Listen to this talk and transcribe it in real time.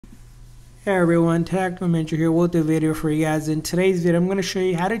Hey everyone, Technomentary here with a video for you guys. In today's video, I'm going to show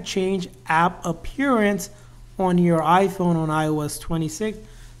you how to change app appearance on your iPhone on iOS 26.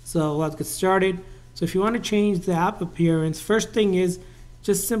 So let's get started. So if you want to change the app appearance, first thing is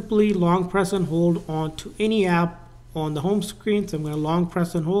just simply long press and hold onto any app on the home screen. So I'm going to long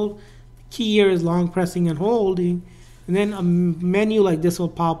press and hold. The key here is long pressing and holding. And then a menu like this will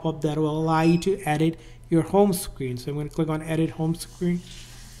pop up that will allow you to edit your home screen. So I'm going to click on edit home screen.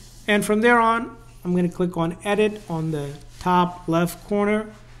 And from there on, I'm going to click on edit on the top left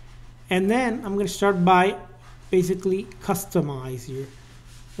corner. And then I'm going to start by basically customize here.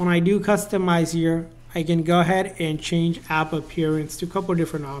 When I do customize here, I can go ahead and change app appearance to a couple of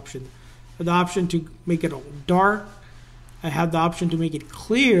different options. I have the option to make it all dark. I have the option to make it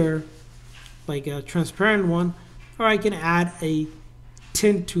clear, like a transparent one, or I can add a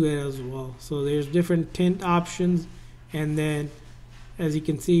tint to it as well. So there's different tint options, and then as you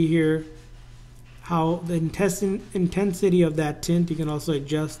can see here, how the intensity of that tint you can also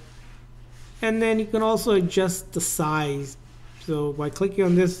adjust, and then you can also adjust the size. So by clicking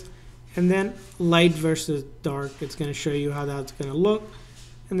on this and then light versus dark, it's going to show you how that's going to look.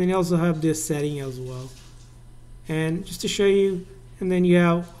 And then you also have this setting as well, and just to show you, and then you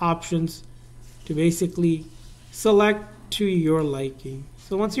have options to basically select to your liking.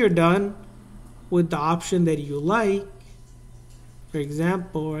 So once you're done with the option that you like, for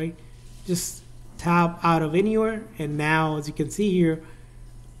example, right, just tap out of anywhere, and now as you can see here,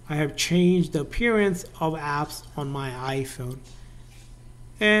 I have changed the appearance of apps on my iPhone.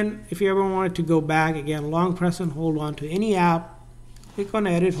 And if you ever wanted to go back, again, long press and hold on to any app, click on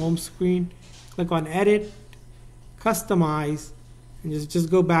edit home screen, click on edit, customize, and just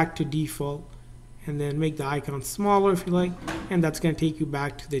go back to default, and then make the icon smaller if you like, and that's going to take you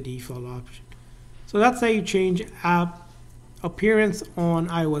back to the default option. So that's how you change app appearance on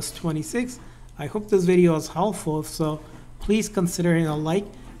iOS 26. I hope this video was helpful. So please consider hitting a like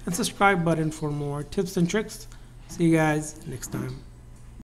and subscribe button for more tips and tricks. See you guys next time.